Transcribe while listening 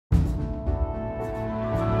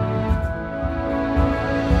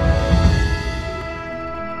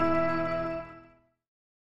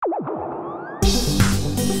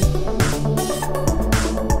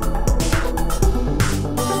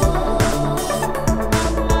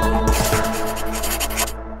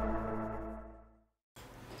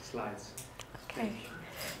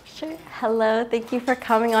Hello, thank you for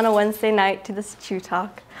coming on a Wednesday night to this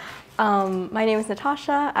CHUtalk. My name is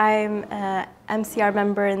Natasha. I'm an MCR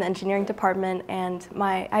member in the engineering department, and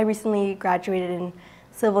I recently graduated in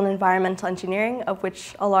civil and environmental engineering, of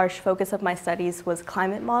which a large focus of my studies was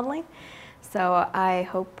climate modeling. So I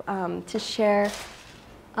hope to share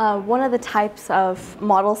one of the types of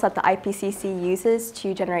models that the IPCC uses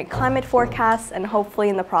to generate climate forecasts, and hopefully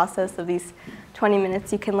in the process of these 20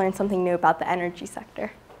 minutes you can learn something new about the energy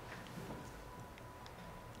sector.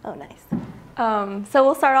 Oh, nice. So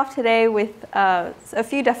we'll start off today with a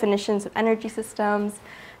few definitions of energy systems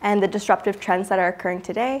and the disruptive trends that are occurring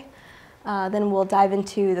today. Then we'll dive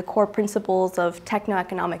into the core principles of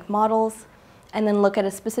techno-economic models, and then look at a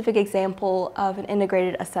specific example of an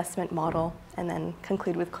integrated assessment model, and then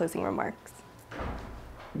conclude with closing remarks.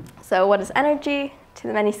 So what is energy? To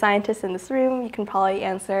the many scientists in this room, you can probably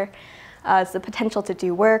answer it's the potential to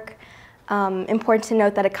do work. Important to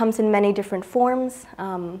note that it comes in many different forms,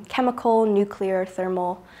 chemical, nuclear,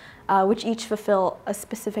 thermal, which each fulfill a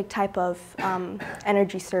specific type of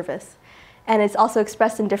energy service. And it's also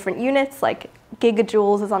expressed in different units, like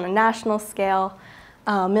gigajoules is on a national scale,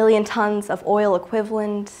 million tons of oil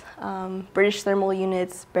equivalent, British thermal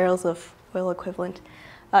units, barrels of oil equivalent,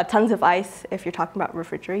 tons of ice if you're talking about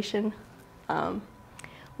refrigeration.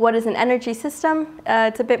 What is an energy system?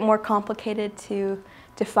 It's a bit more complicated to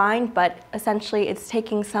define, but essentially it's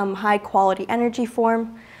taking some high quality energy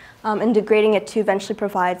form and degrading it to eventually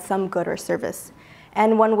provide some good or service.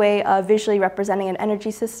 And one way of visually representing an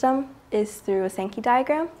energy system is through a Sankey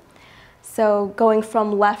diagram. So going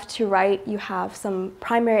from left to right, you have some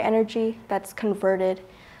primary energy that's converted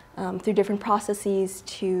through different processes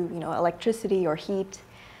to electricity or heat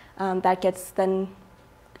that gets then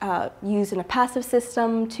used in a passive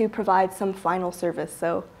system to provide some final service.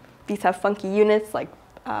 So these have funky units like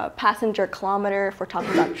passenger kilometer if we're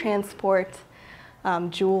talking about transport,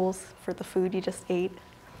 joules for the food you just ate.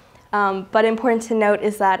 But important to note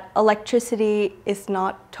is that electricity is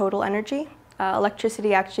not total energy.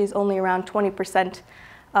 Electricity actually is only around 20%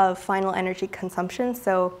 of final energy consumption.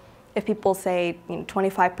 So if people say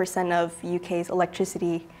 25% of UK's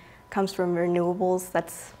electricity comes from renewables,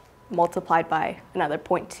 that's multiplied by another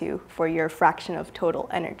 0.2 for your fraction of total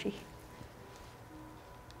energy.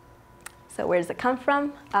 So where does it come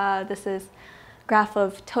from? This is a graph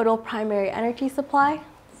of total primary energy supply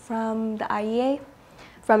from the IEA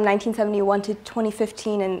from 1971 to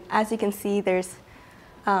 2015. And as you can see, there's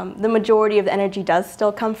the majority of the energy does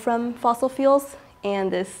still come from fossil fuels. And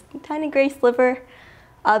this tiny gray sliver,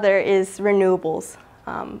 other is renewables,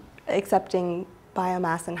 excepting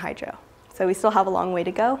biomass and hydro. So we still have a long way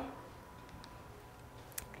to go.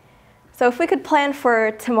 So if we could plan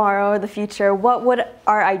for tomorrow or the future, what would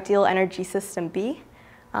our ideal energy system be?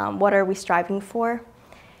 What are we striving for?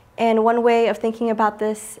 And one way of thinking about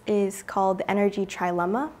this is called the Energy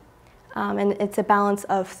Trilemma. And it's a balance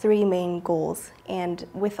of three main goals. And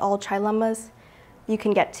with all trilemmas, you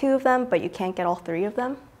can get two of them, but you can't get all three of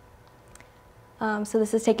them. So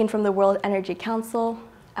this is taken from the World Energy Council,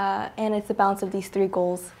 and it's a balance of these three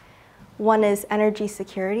goals. One is energy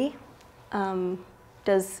security.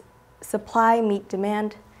 Does supply meet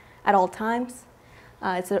demand at all times?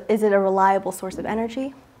 Is it a reliable source of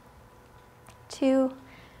energy? Two,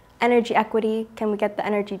 energy equity. Can we get the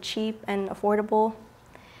energy cheap and affordable?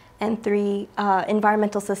 And three,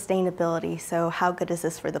 environmental sustainability. So how good is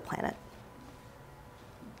this for the planet?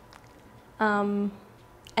 And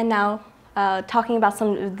now, talking about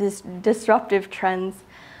some of these disruptive trends.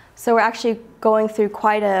 So we're actually going through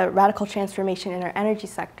quite a radical transformation in our energy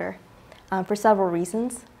sector for several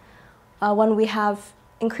reasons. One, we have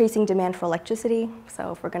increasing demand for electricity.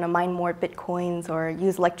 So if we're going to mine more Bitcoins or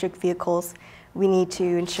use electric vehicles, we need to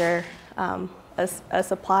ensure a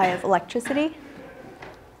supply of electricity.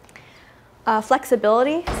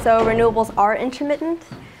 Flexibility. So renewables are intermittent.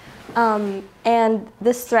 And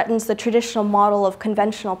this threatens the traditional model of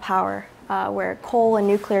conventional power, where coal and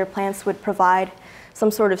nuclear plants would provide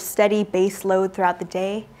some sort of steady base load throughout the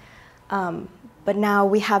day. But now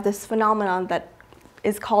we have this phenomenon that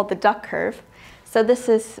is called the duck curve. So this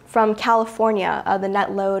is from California, the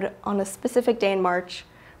net load on a specific day in March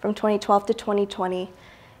from 2012 to 2020.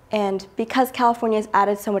 And because California has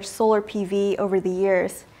added so much solar PV over the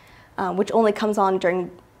years, which only comes on during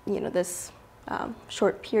this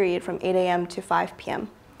short period from 8 a.m. to 5 p.m.,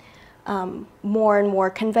 more and more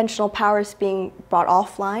conventional power is being brought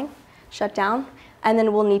offline, shut down, and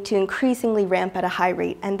then we'll need to increasingly ramp at a high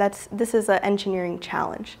rate. And this is an engineering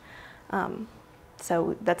challenge.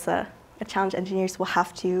 So that's a challenge engineers will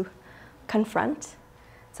have to confront.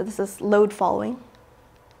 So this is load following.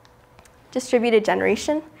 Distributed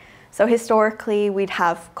generation. So historically, we'd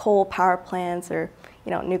have coal power plants or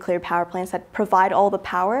nuclear power plants that provide all the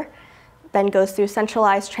power, then goes through a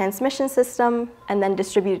centralized transmission system and then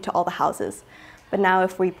distributed to all the houses. But now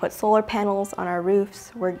if we put solar panels on our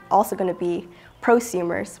roofs, we're also going to be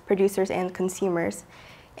prosumers, producers and consumers.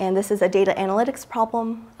 And this is a data analytics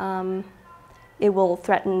problem. It will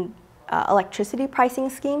threaten electricity pricing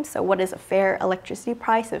schemes. So what is a fair electricity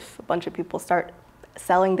price if a bunch of people start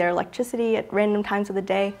selling their electricity at random times of the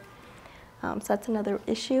day? So that's another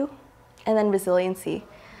issue. And then resiliency.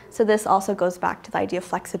 So this also goes back to the idea of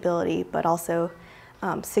flexibility, but also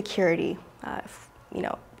security.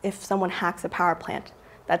 If someone hacks a power plant,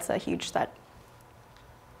 that's a huge threat.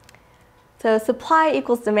 So supply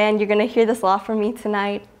equals demand. You're going to hear this a lot from me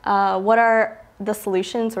tonight. What are the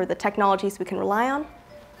solutions or the technologies we can rely on?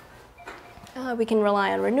 We can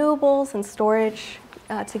rely on renewables and storage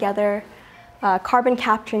together. Carbon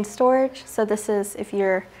capture and storage. So this is if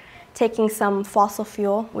you're taking some fossil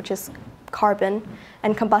fuel, which is carbon,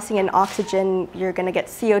 and combusting in oxygen, you're going to get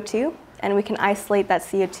CO2. And we can isolate that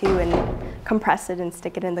CO2 and compress it and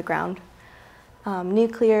stick it in the ground.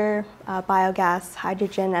 Nuclear, biogas,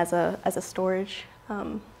 hydrogen as a storage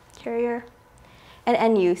carrier. And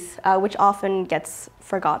end use, which often gets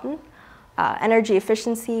forgotten. Energy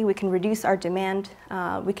efficiency, we can reduce our demand.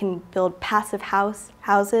 We can build passive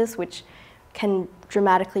houses, which can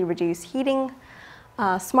dramatically reduce heating.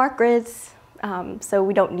 Smart grids, so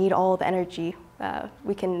we don't need all of the energy.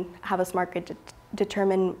 We can have a smart grid to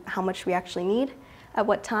determine how much we actually need at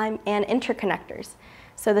what time. And interconnectors.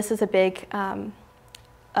 So this is a big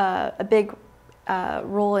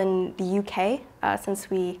role in the UK since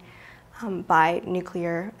we buy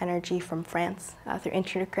nuclear energy from France through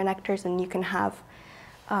interconnectors, and you can have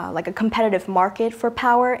like a competitive market for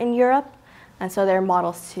power in Europe. And so there are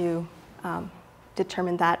models to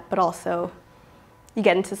determine that, but also you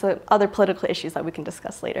get into some other political issues that we can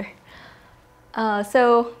discuss later.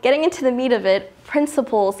 So getting into the meat of it,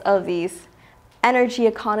 principles of these energy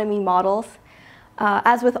economy models.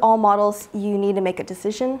 As with all models, you need to make a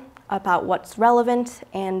decision about what's relevant,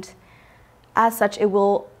 and as such, it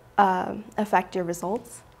will affect your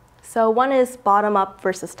results. So one is bottom-up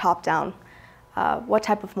versus top-down. What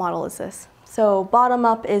type of model is this? So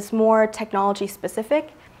bottom-up is more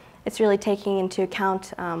technology-specific. It's really taking into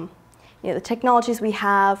account the technologies we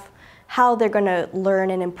have, how they're going to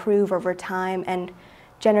learn and improve over time, and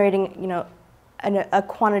generating a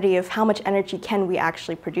quantity of how much energy can we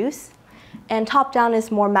actually produce. And top-down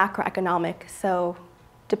is more macroeconomic, so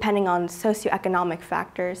depending on socioeconomic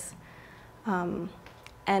factors.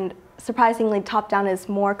 And surprisingly, top-down is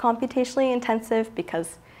more computationally intensive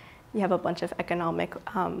because you have a bunch of economic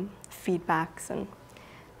feedbacks. And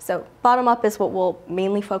so bottom-up is what we'll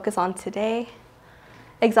mainly focus on today.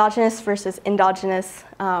 Exogenous versus endogenous,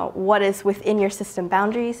 what is within your system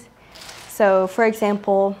boundaries. So for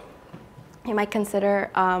example, you might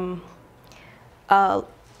consider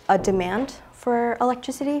a demand for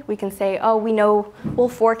electricity. We can say, oh, we know we'll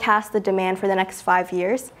forecast the demand for the next 5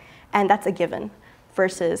 years, and that's a given,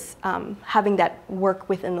 versus having that work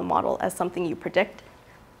within the model as something you predict.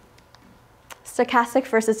 Stochastic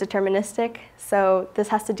versus deterministic. So this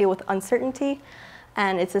has to deal with uncertainty,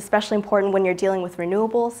 and it's especially important when you're dealing with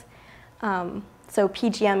renewables. So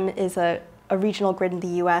PGM is a regional grid in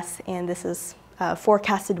the US, and this is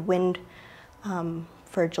forecasted wind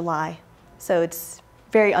for July. So it's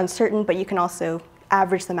very uncertain, but you can also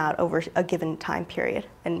average them out over a given time period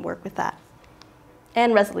and work with that.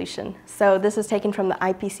 And resolution. So this is taken from the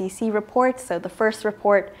IPCC report, so the first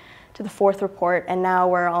report to the fourth report, and now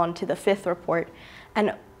we're on to the fifth report.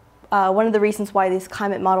 And one of the reasons why these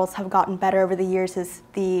climate models have gotten better over the years is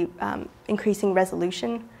the increasing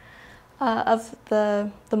resolution of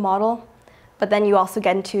the model. But then you also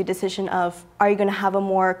get into a decision of, are you going to have a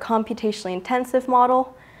more computationally intensive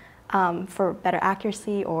model for better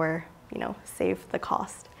accuracy, or save the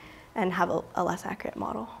cost and have a less accurate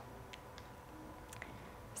model?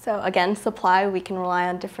 So again, supply, we can rely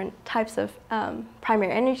on different types of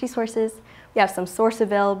primary energy sources. We have some source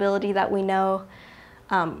availability that we know,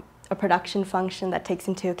 a production function that takes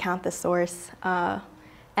into account the source.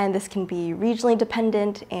 And this can be regionally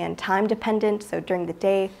dependent and time dependent, so during the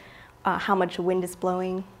day, how much wind is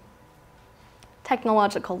blowing.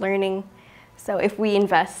 Technological learning, so if we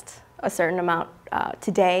invest a certain amount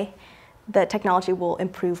today, the technology will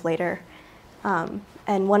improve later.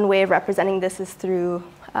 And one way of representing this is through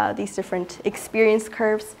these different experience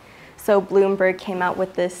curves. So Bloomberg came out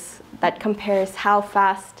with this that compares how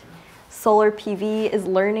fast solar PV is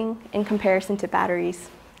learning in comparison to batteries,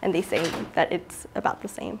 and they say that it's about the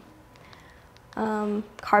same.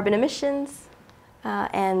 Carbon emissions,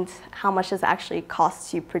 and how much does it actually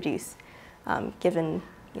cost to produce, given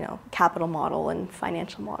capital model and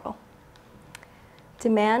financial model.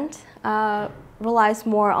 Demand relies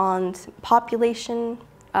more on population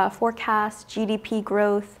forecast, GDP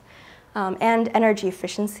growth, and energy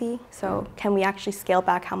efficiency. So can we actually scale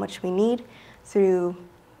back how much we need through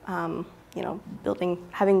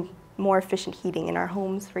having more efficient heating in our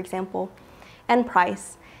homes, for example. And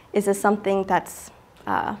price. Is this something that's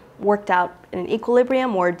worked out in an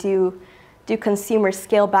equilibrium, or do consumers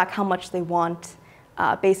scale back how much they want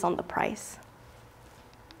based on the price?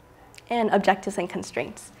 And objectives and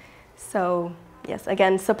constraints. So yes,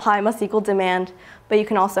 again, supply must equal demand, but you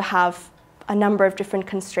can also have a number of different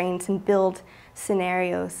constraints and build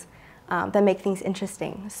scenarios that make things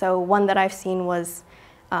interesting. So one that I've seen was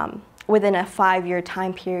within a 5-year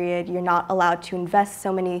time period, you're not allowed to invest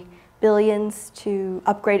so many billions to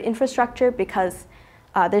upgrade infrastructure because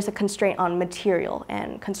there's a constraint on material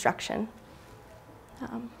and construction.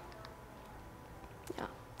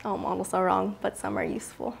 All models are wrong, but some are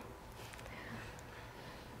useful.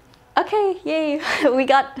 Okay, yay. We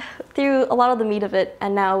got through a lot of the meat of it,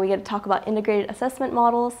 and now we get to talk about integrated assessment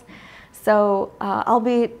models. So I'll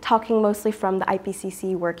be talking mostly from the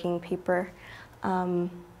IPCC working paper.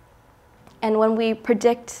 And when we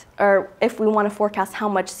predict, or if we want to forecast how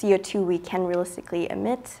much CO2 we can realistically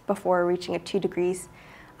emit before reaching a 2 degrees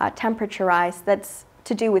temperature rise, that's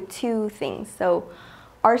to do with two things. So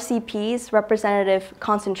RCPs, representative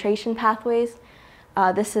concentration pathways,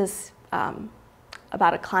 this is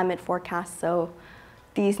about a climate forecast. So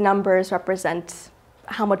these numbers represent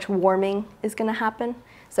how much warming is going to happen.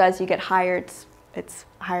 So as you get higher, it's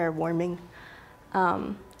higher warming.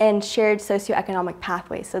 And shared socioeconomic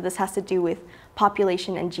pathways. So this has to do with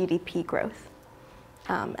population and GDP growth.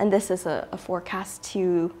 And this is a forecast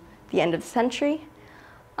to the end of the century.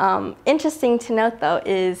 Interesting to note, though,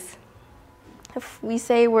 is if we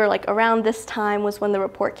say we're like around this time was when the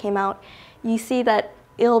report came out, you see that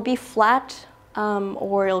it'll be flat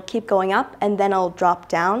or it'll keep going up and then it'll drop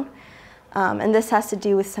down. And this has to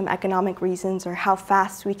do with some economic reasons or how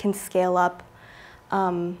fast we can scale up.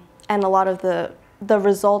 And a lot of the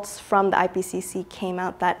results from the IPCC came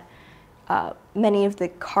out that many of the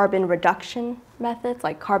carbon reduction methods,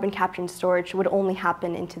 like carbon capture and storage, would only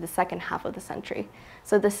happen into the second half of the century.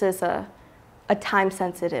 So this is a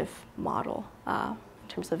time-sensitive model in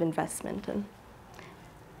terms of investment.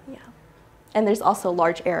 And there's also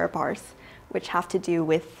large error bars, which have to do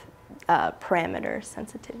with parameter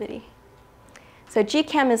sensitivity. So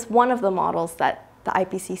GCAM is one of the models that the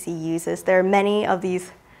IPCC uses. There are many of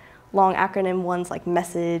these long acronym ones like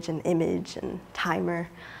message and image and timer.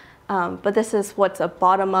 But this is what's a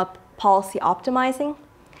bottom-up policy optimizing.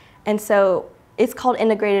 And so it's called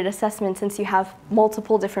integrated assessment since you have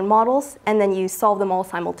multiple different models and then you solve them all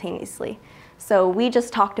simultaneously. So we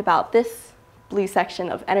just talked about this blue section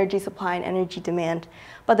of energy supply and energy demand,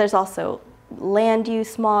 but there's also land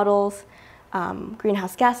use models,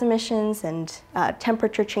 greenhouse gas emissions, and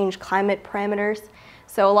temperature change climate parameters.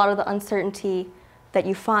 So a lot of the uncertainty that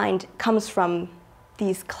you find comes from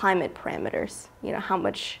these climate parameters. How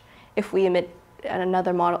much, if we emit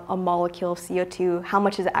another a molecule of CO2, how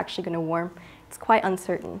much is it actually going to warm? It's quite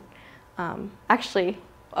uncertain. Actually,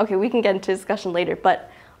 okay, we can get into discussion later, but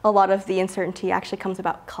a lot of the uncertainty actually comes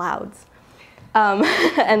about clouds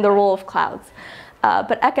and the role of clouds,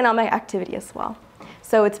 but economic activity as well.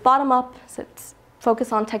 So it's bottom up, so it's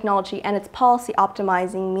focused on technology, and it's policy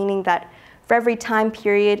optimizing, meaning that for every time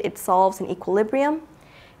period, it solves an equilibrium.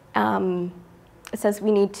 It says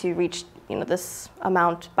we need to reach this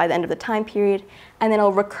amount by the end of the time period, and then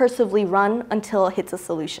it'll recursively run until it hits a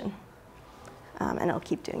solution. And it'll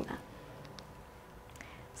keep doing that.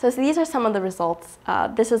 So these are some of the results.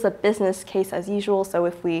 This is a business case as usual, so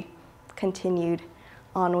if we continued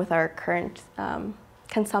on with our current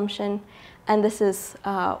consumption, and this is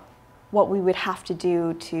what we would have to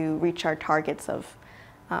do to reach our targets of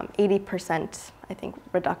 80%, I think,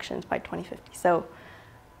 reductions by 2050. So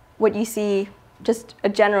what you see, just a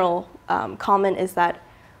general comment, is that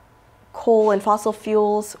coal and fossil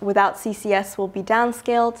fuels without CCS will be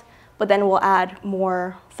downscaled, but then we'll add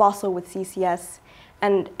more fossil with CCS,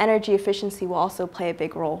 and energy efficiency will also play a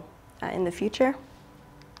big role in the future.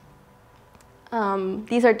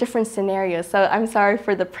 These are different scenarios, so I'm sorry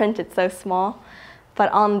for the print, it's so small.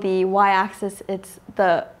 But on the y-axis, it's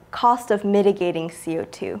the cost of mitigating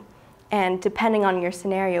CO2. And depending on your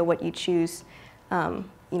scenario, what you choose, you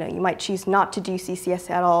might choose not to do CCS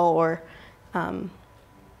at all, or have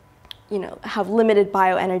limited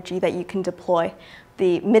bioenergy that you can deploy.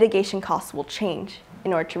 The mitigation costs will change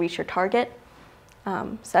in order to reach your target.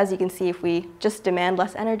 So as you can see, if we just demand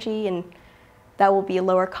less energy, and that will be a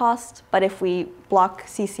lower cost, but if we block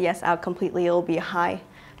CCS out completely, it will be a high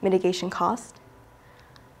mitigation cost.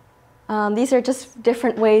 These are just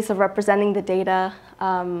different ways of representing the data.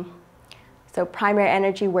 So primary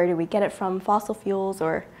energy, where do we get it from? Fossil fuels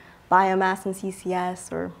or biomass and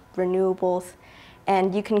CCS or renewables.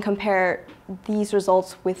 And you can compare these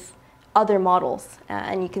results with other models,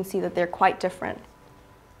 and you can see that they're quite different.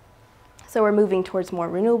 So we're moving towards more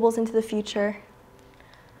renewables into the future.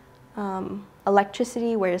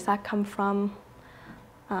 Electricity, where does that come from?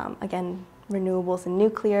 Again, renewables and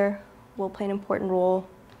nuclear will play an important role.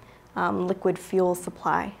 Liquid fuel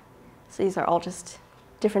supply. So these are all just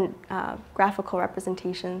different graphical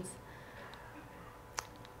representations.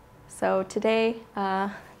 So today,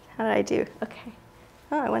 how did I do? Okay.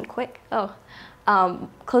 Oh, I went quick. Oh.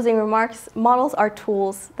 Closing remarks. Models are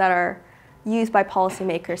tools that are used by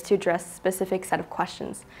policymakers to address a specific set of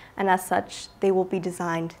questions. And as such, they will be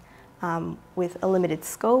designed with a limited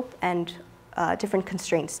scope and different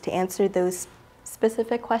constraints to answer those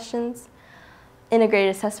specific questions.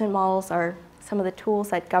 Integrated assessment models are some of the tools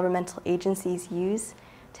that governmental agencies use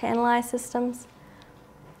to analyze systems.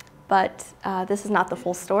 But this is not the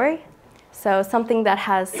full story. So something that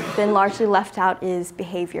has been largely left out is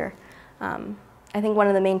behavior. I think one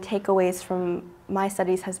of the main takeaways from my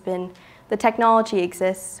studies has been the technology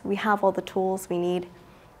exists, we have all the tools we need,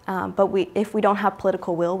 but if we don't have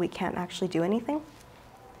political will, we can't actually do anything.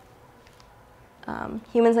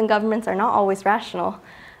 Humans and governments are not always rational.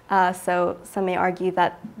 So some may argue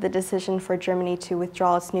that the decision for Germany to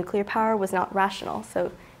withdraw its nuclear power was not rational. So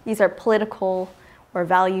these are political or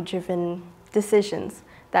value-driven decisions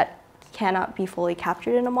that cannot be fully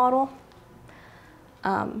captured in a model.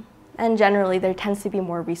 And generally, there tends to be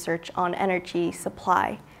more research on energy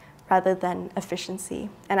supply rather than efficiency.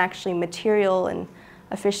 And actually, material and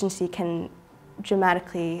efficiency can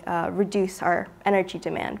dramatically reduce our energy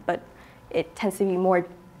demand, but it tends to be more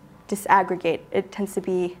disaggregate. It tends to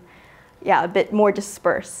be, a bit more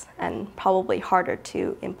dispersed and probably harder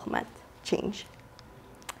to implement change.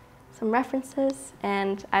 Some references,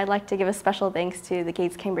 and I'd like to give a special thanks to the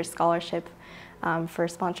Gates Cambridge Scholarship for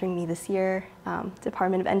sponsoring me this year,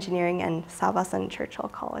 Department of Engineering and Salvason Churchill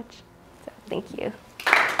College. So thank you.